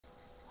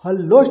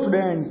Hello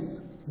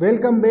students,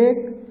 welcome back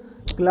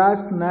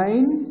class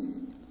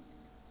 9.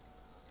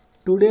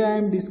 Today I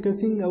am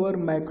discussing our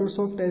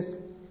Microsoft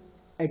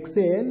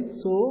Excel.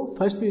 So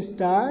first we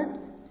start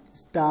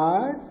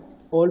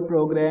all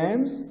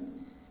programs,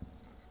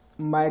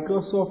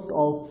 Microsoft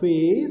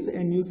Office,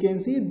 and you can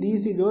see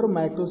this is our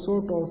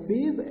Microsoft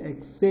Office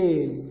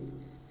Excel.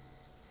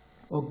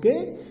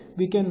 Okay,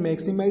 we can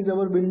maximize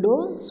our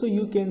window, so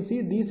you can see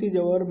this is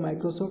our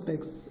Microsoft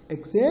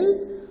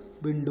Excel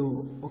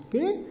window.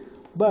 Okay,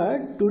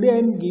 but today I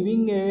am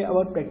giving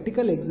our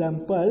practical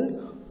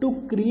example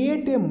to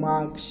create a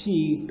mark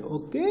sheet.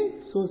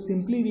 Okay, so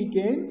simply we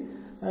can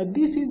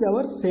this is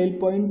our cell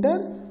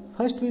pointer.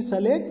 First we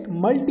select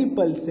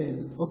multiple cell.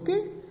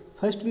 Okay,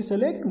 first we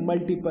select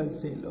multiple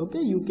cell.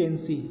 Okay, you can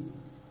see,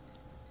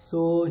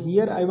 so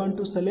here I want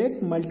to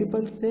select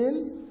multiple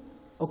cell.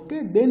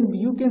 Okay, then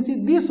you can see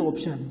this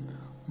option,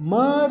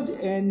 merge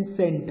and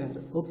center.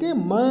 Okay,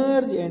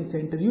 merge and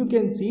center, you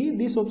can see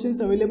this option is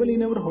available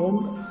in our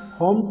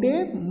home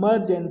tab,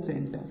 merge and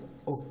center.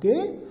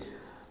 Okay,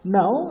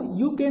 now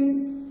you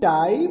can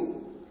type,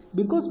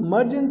 because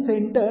merge and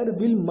center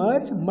will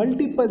merge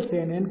multiple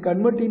cell and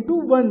convert into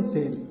one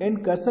cell,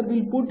 and cursor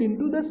will put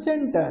into the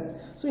center.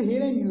 So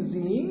here I am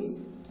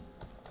using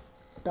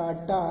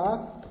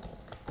Tata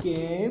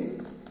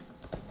Chem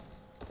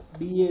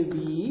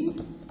DAV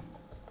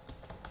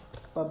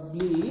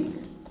Public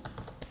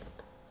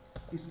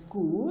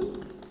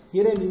School.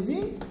 Here I am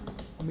using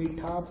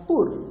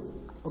Mithapur.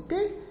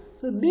 Okay,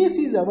 so this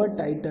is our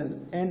title,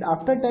 and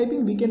after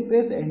typing we can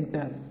press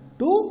enter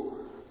to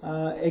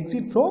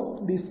exit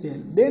from this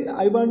cell. Then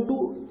I want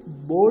to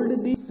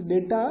bold this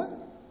data.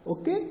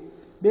 Okay,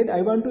 then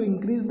I want to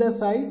increase the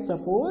size.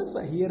 Suppose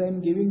here I am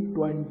giving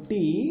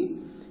 20.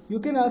 You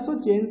can also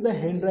change the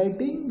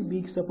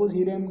handwriting. Suppose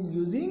here I am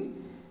using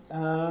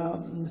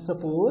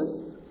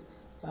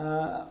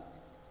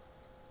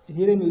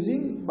here I am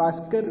using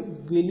Bhaskar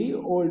Willy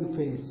old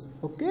face.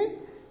 Okay,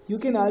 you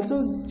can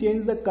also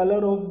change the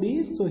color of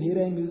this. So here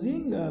I am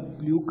using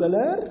blue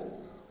color.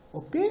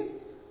 Okay,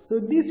 so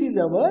this is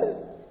our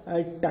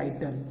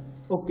title.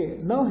 Okay,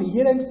 now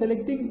here I am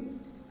selecting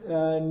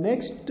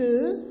next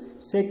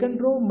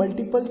second row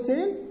multiple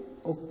cell.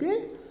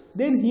 Okay,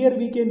 then here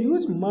we can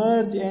use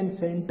merge and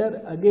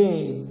center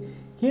again.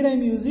 Here I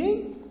am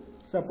using,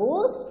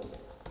 suppose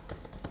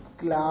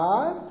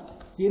class,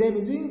 here I am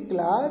using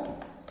class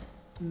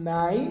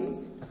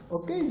 9.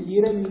 Okay,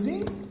 here I am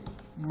using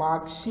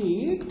mark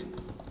sheet.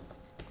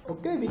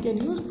 Okay, we can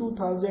use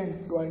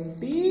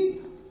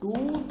 2020 to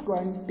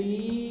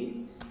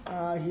 20.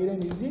 Here I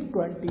am using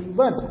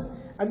 21.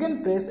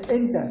 Again press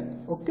enter.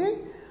 Okay,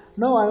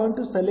 now I want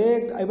to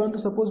select, I want to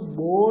suppose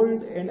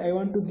bold, and I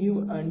want to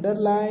give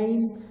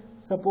underline.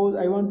 Suppose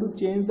I want to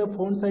change the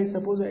font size.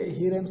 Suppose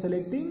here I am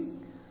selecting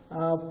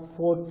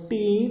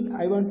 14.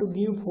 I want to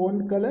give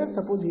font color.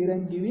 Suppose here I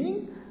am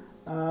giving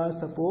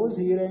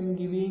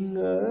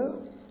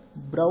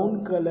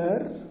brown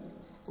color.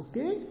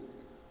 Okay,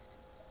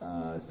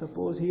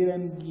 suppose here I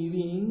am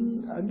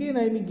giving, again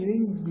I am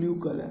giving blue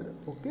color.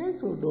 Okay,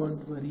 so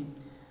don't worry.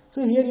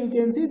 So here you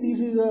can see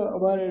this is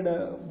our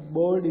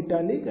bold,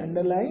 italic,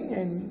 underline,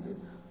 and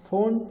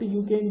font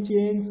you can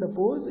change.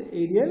 Suppose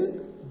Arial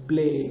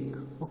black.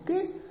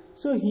 Okay,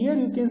 so here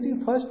you can see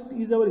first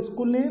is our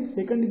school name,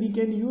 second we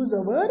can use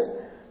our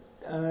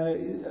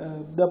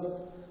the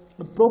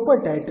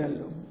proper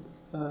title,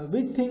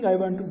 which thing I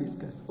want to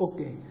discuss.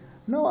 Okay,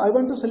 now I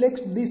want to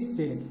select this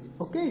cell.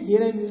 Okay,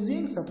 here I am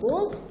using,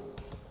 suppose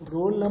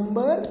roll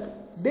number,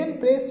 then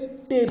press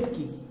tab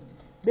key.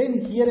 Then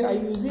here I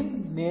am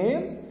using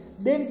name,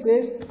 then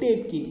press tab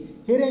key.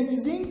 Here I am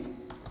using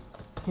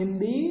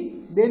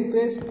Hindi, then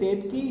press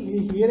tab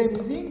key. Here I am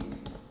using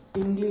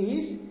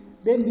English,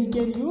 then we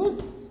can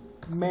use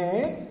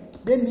maths,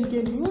 then we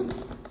can use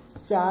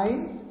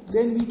science,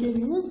 then we can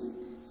use,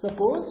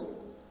 suppose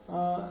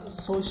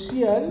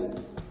social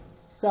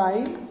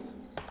science.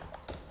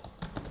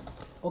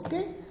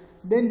 Okay,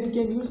 then we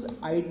can use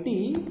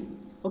IT.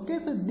 Okay,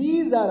 so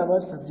these are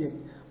our subject.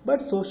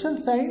 But social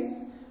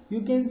science,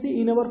 you can see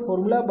in our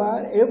formula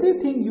bar,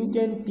 everything you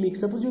can click.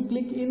 Suppose you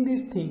click in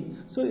this thing,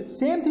 so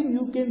same thing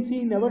you can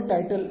see in our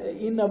title,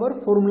 in our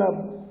formula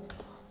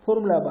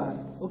bar.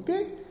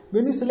 Okay,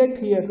 when you select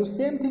here, so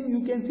same thing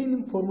you can see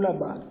in formula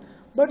bar.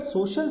 But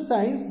social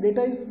science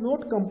data is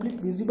not complete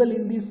visible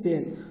in this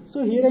cell.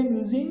 So here I am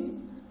using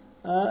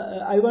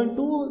I want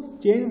to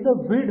change the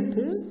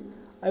width.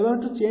 I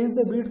want to change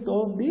the width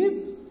of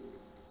this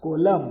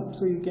column,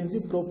 so you can see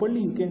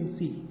properly, you can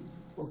see.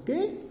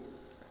 Okay,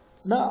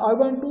 now I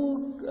want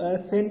to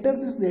center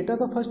this data.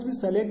 So first we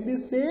select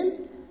this cell,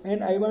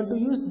 and I want to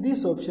use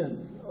this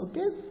option.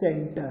 Okay,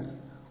 center.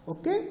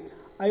 Okay,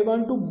 I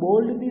want to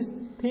bold this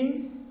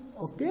thing.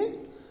 Okay,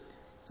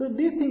 so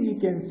this thing you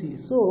can see.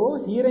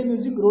 So here I am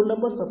using roll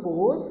number,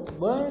 suppose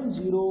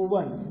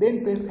 101,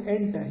 then press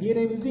enter. Here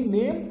I am using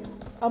name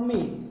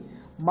Amit.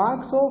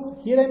 Marks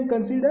of, here I am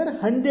consider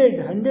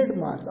 100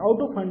 marks. Out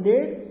of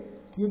 100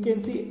 you can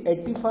see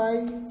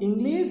 85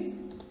 English,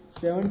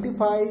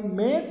 75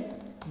 maths,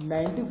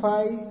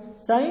 95.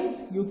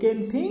 Science, you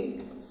can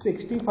think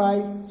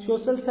 65.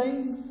 Social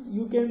science,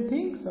 you can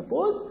think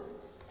suppose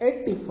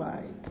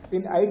 85.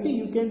 In IT,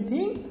 you can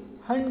think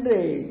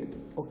 100.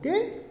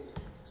 Okay,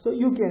 so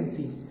you can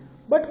see.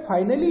 But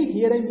finally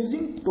here I am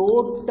using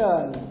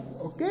total.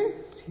 Okay,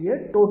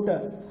 here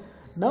total.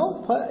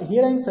 Now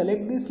here I am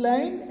select this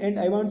line and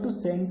I want to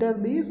center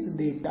this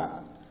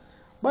data.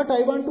 But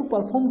I want to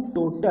perform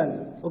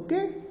total.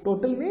 Okay,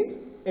 total means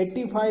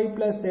 85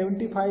 plus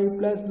 75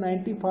 plus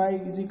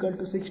 95 is equal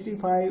to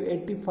 65,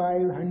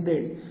 85,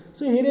 100.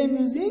 So here I am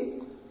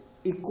using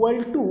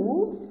equal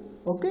to.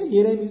 Okay,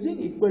 here I am using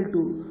equal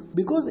to,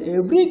 because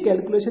every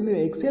calculation in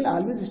Excel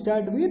always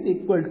start with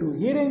equal to.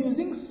 Here I am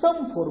using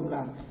sum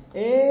formula,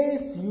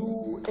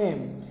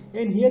 SUM,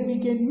 and here we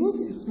can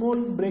use small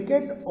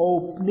bracket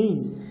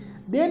opening.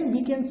 Then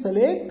we can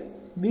select,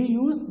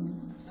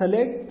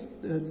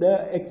 select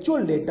the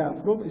actual data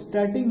from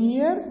starting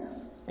here,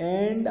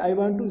 and I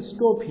want to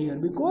stop here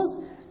because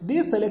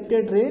this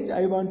selected range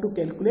I want to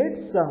calculate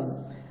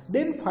sum.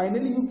 Then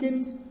finally you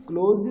can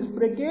close this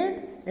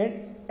bracket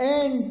and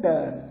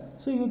enter.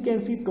 So you can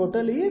see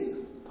total is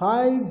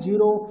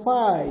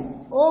 505.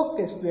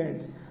 Okay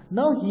students,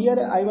 now here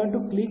I want to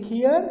click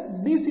here.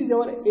 This is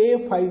our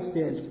A5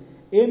 cells.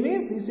 A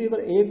means this is our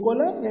A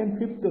column and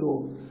 5th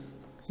row.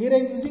 Here I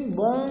am using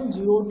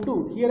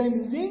 102. Here I am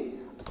using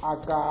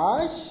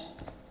Akash.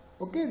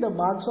 Okay, the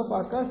marks of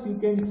Akash you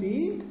can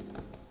see.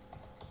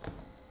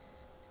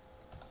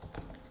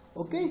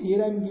 Okay,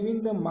 here I am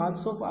giving the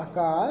marks of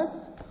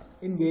Akash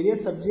in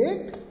various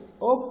subjects.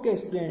 Okay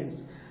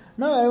students,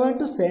 now I want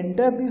to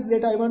center this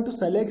data. I want to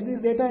select this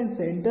data and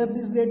center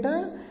this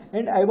data,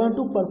 and I want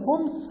to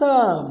perform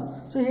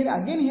sum. So here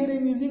again here I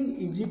am using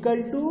is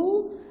equal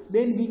to,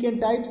 then we can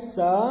type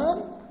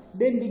sum,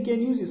 then we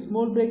can use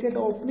small bracket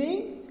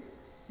opening.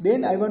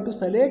 Then I want to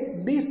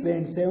select this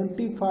range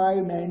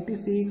 75,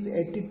 96,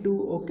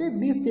 82. Okay,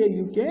 this here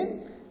you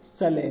can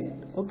select.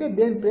 Okay,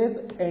 then press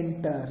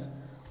enter.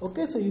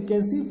 Okay, so you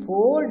can see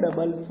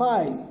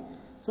 455.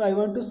 So I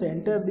want to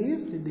center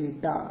this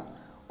data.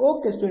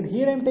 Okay student,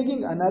 here I am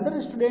taking another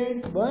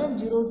student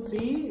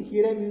 103.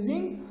 Here I am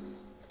using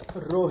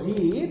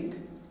Rohit.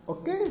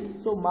 Okay,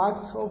 so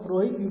marks of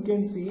Rohit you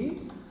can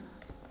see.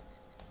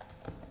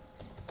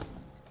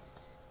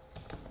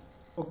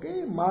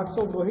 Okay, marks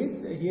of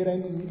Rohit here I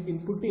am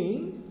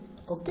inputting.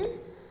 Okay,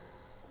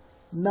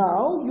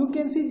 now you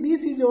can see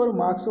this is our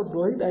marks of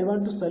Rohit. I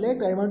want to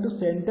select, I want to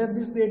center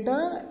this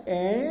data,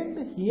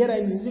 and here I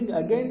am using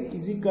again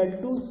is equal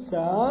to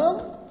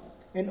sum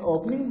and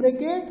opening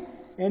bracket,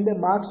 and the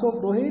marks of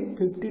Rohit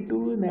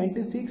 52,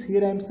 96.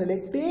 Here I am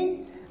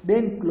selecting,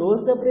 then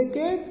close the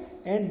bracket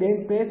and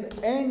then press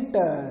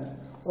enter.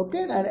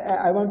 Okay, and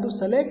I want to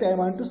select, I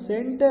want to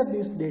center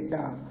this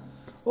data.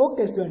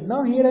 Okay student,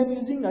 now here I am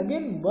using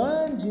again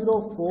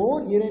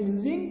 104. Here I am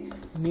using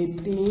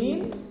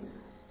Nitin.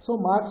 So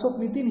marks of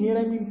Nitin here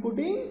I am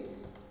inputting.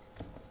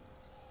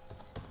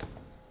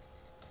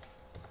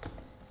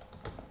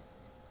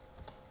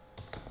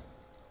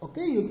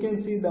 Okay, you can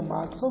see the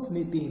marks of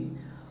Nitin.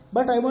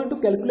 But I want to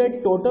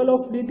calculate total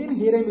of Nitin.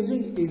 Here I am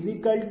using is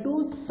equal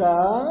to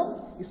sum,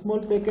 small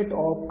bracket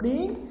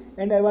opening,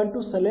 and I want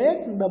to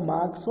select the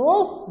marks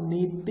of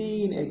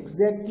Nitin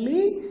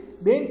exactly.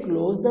 Then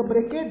close the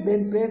bracket,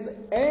 then press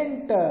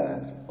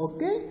enter.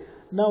 Okay,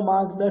 now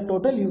mark the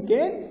total you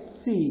can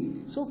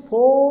see. So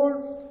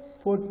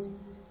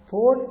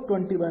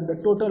 421 the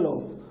total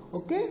of.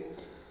 Okay,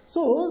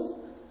 so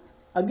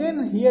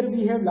again here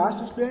we have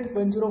last student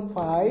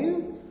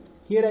 105.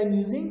 Here I am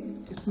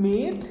using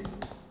Smith.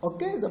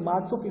 Okay, the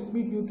marks of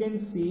Smith you can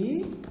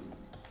see.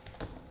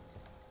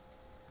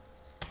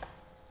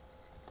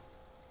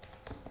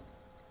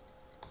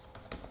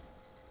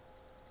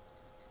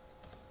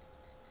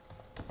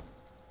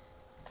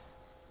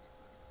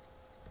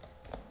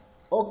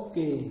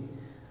 Okay,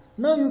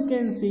 now you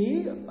can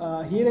see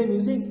here I am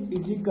using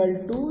is equal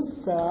to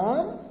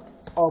sum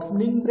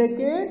opening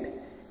bracket,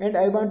 and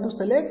I want to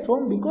select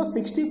from, because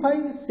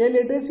 65 cell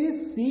address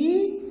is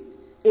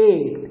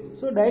C8,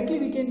 so directly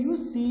we can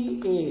use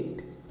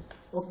C8.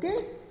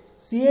 Okay,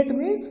 C8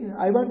 means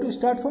I want to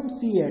start from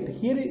C8.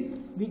 Here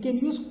we can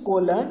use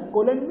colon.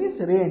 Colon means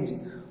range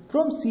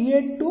from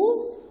C8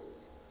 to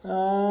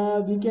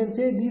we can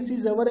say this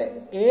is our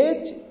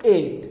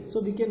H8.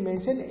 So we can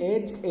mention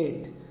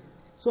H8.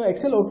 So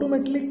Excel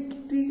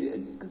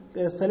automatically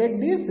select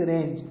this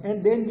range,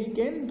 and then we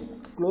can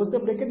close the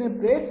bracket and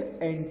press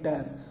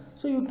enter.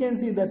 So you can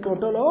see the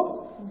total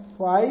of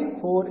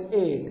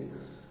 548.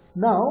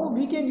 Now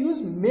we can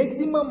use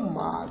maximum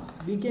marks.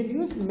 We can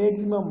use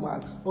maximum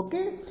marks.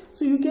 Okay,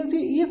 so you can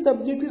see each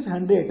subject is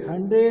 100,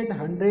 100,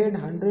 100,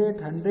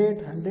 100,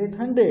 100, 100,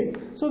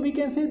 100. So we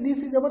can say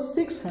this is our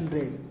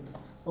 600.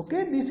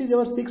 Okay, this is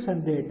our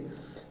 600.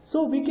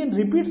 So we can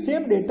repeat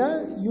same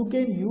data. You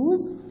can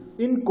use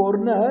in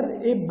corner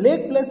a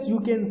black plus you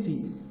can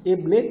see. A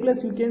black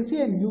plus you can see,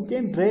 and you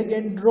can drag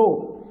and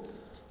drop.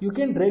 You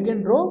can drag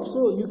and drop,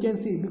 so you can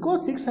see,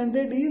 because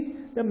 600 is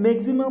the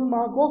maximum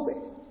marks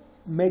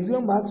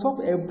of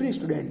every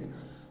student.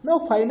 Now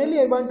finally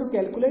I want to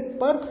calculate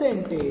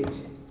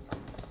percentage.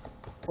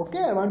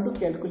 Okay, I want to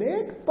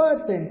calculate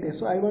percentage.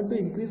 So I want to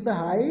increase the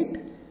height,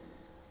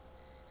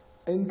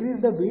 increase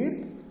the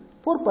width.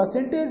 For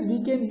percentage we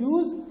can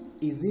use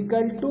is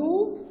equal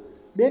to,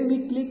 then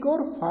we click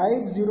on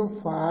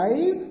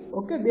 505.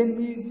 Okay, then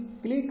we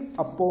click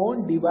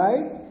upon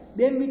divide,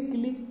 then we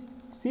click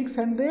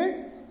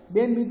 600,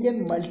 then we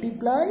can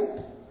multiply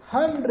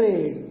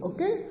 100.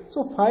 Okay,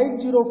 so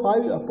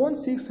 505 upon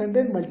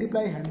 600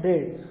 multiply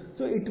 100,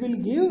 so it will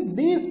give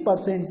this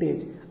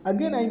percentage.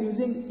 Again I am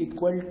using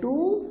equal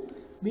to,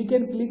 we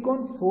can click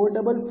on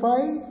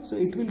 455, so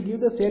it will give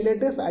the cell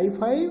address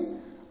I5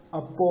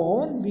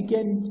 upon, we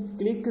can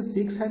click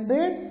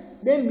 600,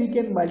 then we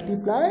can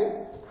multiply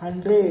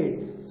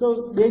 100.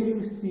 So then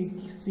you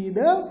see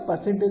the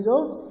percentage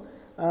of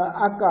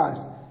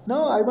Akash.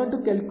 Now I want to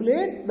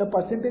calculate the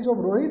percentage of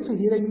Rohit. So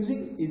here I am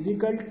using is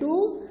equal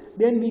to,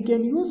 then we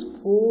can use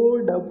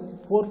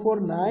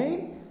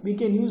 449, we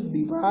can use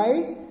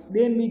divide,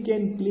 then we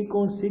can click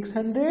on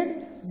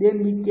 600,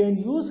 then we can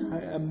use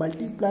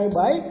multiply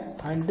by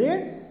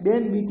 100,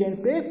 then we can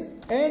press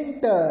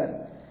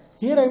enter.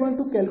 Here I want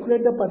to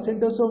calculate the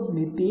percentage of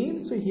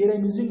Nitin. So here I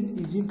am using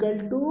is equal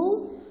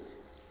to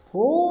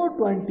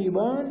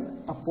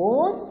 421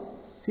 upon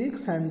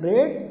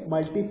 600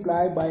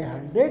 multiply by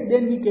 100,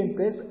 then we can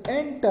press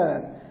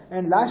enter.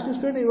 And last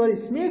student your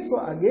Smith. So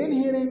again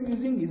here I am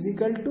using is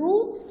equal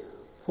to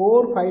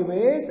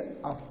 458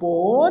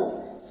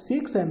 upon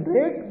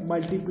 600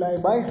 multiply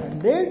by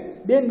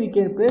 100, then we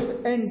can press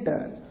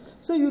enter.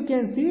 So you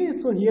can see,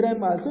 so here I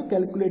am also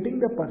calculating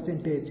the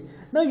percentage.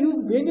 Now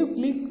when you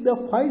click the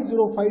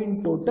 505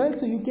 in total,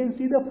 so you can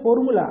see the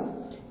formula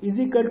is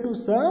equal to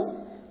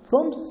sum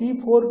from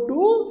C4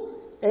 to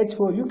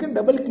H4. You can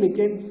double click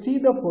and see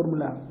the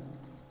formula,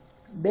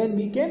 then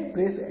we can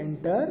press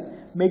enter.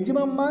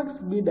 Maximum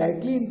marks we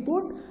directly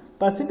input.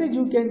 Percentage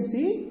you can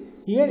see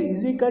here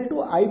is equal to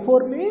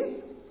I4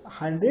 means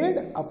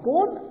 100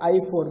 upon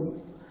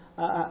I4.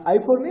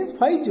 I4 means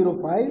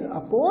 505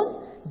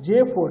 upon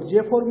J4.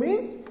 J4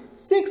 means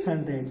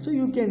 600. So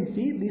you can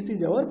see this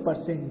is our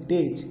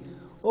percentage.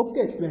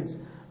 Okay students.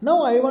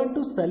 Now I want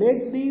to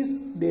select this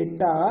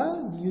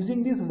data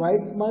using this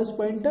white mouse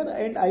pointer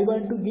and I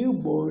want to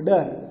give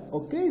border.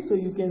 Okay, so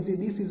you can see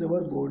this is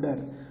our border.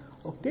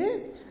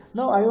 Okay,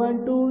 now I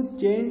want to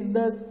change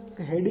the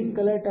heading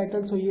color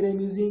title. So here I am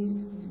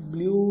using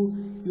blue.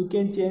 You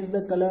can change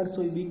the color,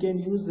 so we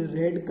can use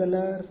red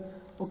color.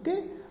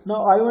 Okay,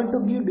 now I want to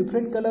give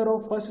different color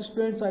of first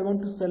student. So I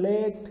want to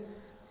select,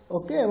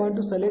 okay, I want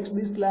to select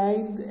this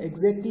line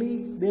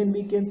exactly, then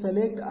we can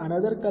select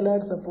another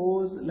color,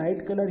 suppose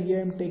light color here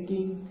I am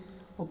taking.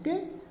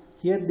 Okay,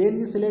 here then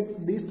we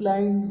select this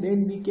line,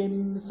 then we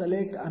can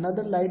select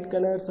another light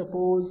color,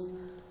 suppose.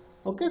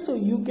 Okay, so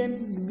you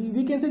can,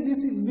 we can say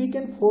this, we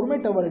can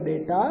format our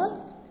data.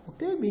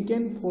 Okay, we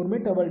can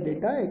format our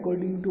data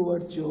according to our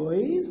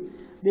choice.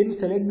 Then we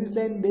select this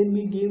line, then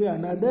we give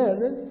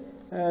another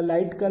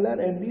light color,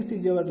 and this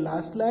is our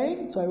last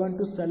line. So I want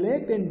to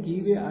select and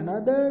give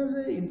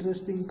another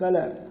interesting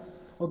color.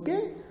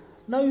 Okay,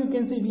 now you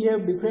can see we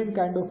have different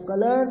kind of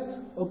colors.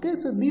 Okay,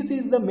 so this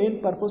is the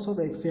main purpose of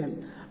Excel.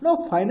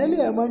 Now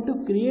finally I want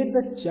to create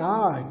the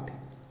chart.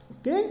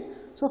 Okay,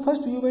 so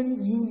first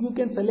you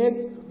can select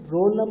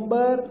roll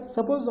number.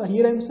 Suppose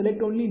here I am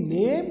select only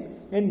name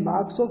and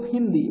marks of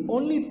Hindi,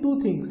 only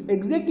two things.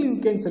 Exactly you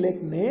can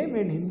select name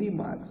and Hindi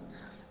marks.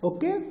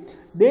 Okay,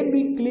 then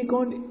we click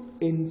on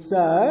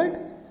insert,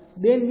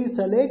 then we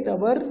select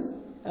our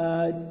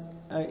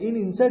in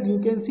insert you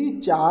can see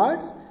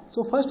charts.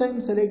 So first I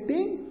am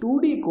selecting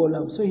 2D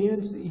column. So here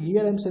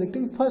I am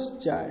selecting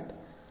first chart.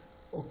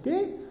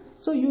 Okay,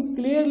 so you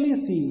clearly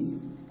see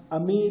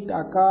Amit,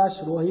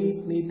 Akash,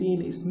 Rohit,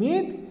 Nitin,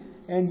 Smith,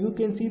 and you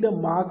can see the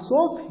marks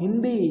of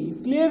Hindi.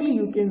 Clearly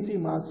you can see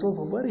marks of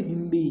our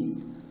Hindi.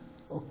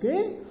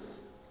 Okay,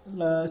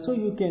 so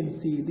you can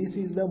see this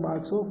is the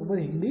marks of our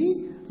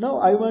Hindi. Now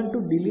I want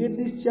to delete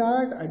this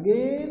chart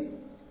again.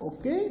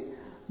 Okay,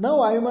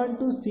 now I want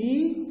to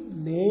see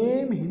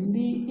name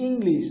Hindi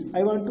English.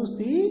 I want to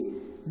see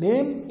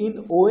name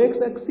in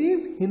OX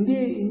axis,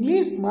 Hindi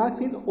English marks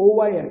in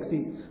OY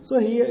axis. So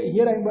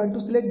here I want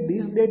to select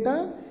this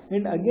data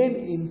and again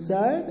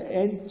insert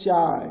and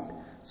chart.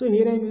 So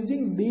here I am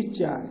using this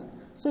chart.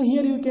 So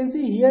here you can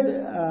see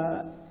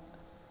here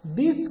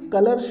this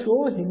color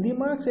show Hindi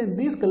marks and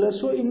this color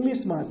show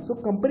English marks. So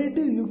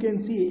comparative you can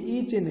see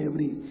each and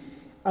every.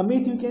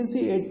 Amit you can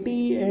see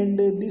 80 and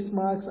this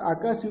marks.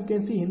 Akash you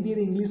can see Hindi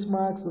and English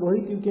marks.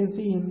 Rohit you can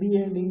see Hindi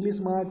and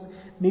English marks.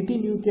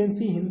 Nitin you can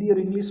see Hindi or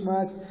English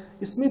marks.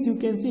 Smith you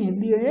can see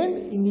Hindi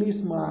and English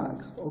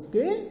marks.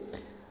 Okay,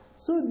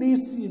 so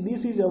this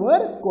is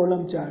our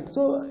column chart.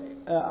 So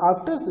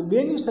after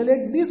when you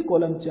select this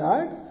column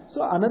chart,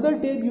 so another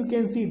tab you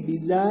can see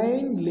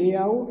design,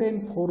 layout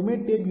and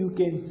format tab you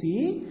can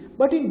see.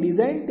 But in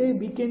design tab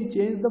we can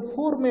change the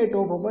format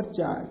of our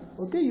chart.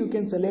 Okay, you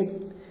can select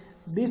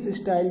this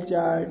style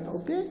chart.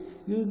 Okay,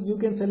 you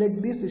can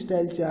select this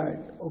style chart.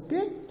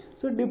 Okay,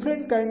 so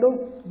different kind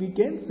of we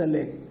can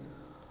select.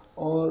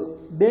 or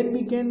then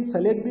we can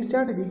select this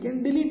chart, we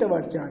can delete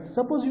our chart.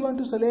 Suppose you want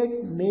to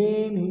select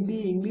name,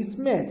 Hindi, English,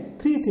 maths,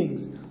 three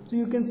things. So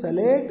you can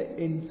select,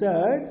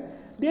 insert.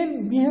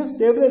 Then we have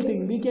several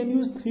things. We can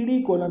use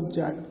 3D column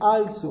chart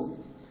also.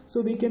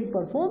 So we can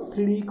perform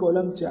 3D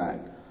column chart.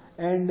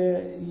 And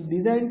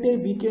design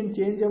tab, we can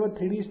change our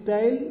 3D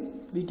style.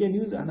 We can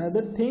use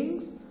another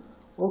things.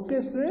 Okay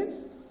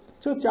students.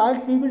 So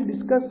chart we will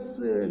discuss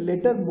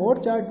later, more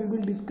chart we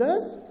will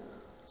discuss.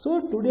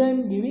 So today I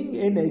am giving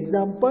an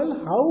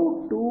example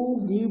how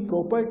to give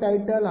proper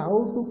title,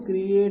 how to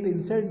create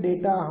insert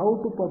data, how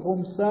to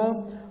perform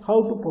sum,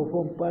 how to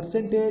perform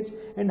percentage,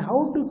 and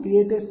how to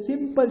create a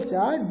simple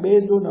chart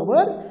based on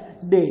our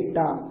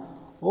data.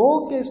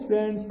 Okay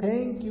students,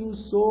 thank you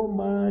so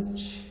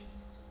much.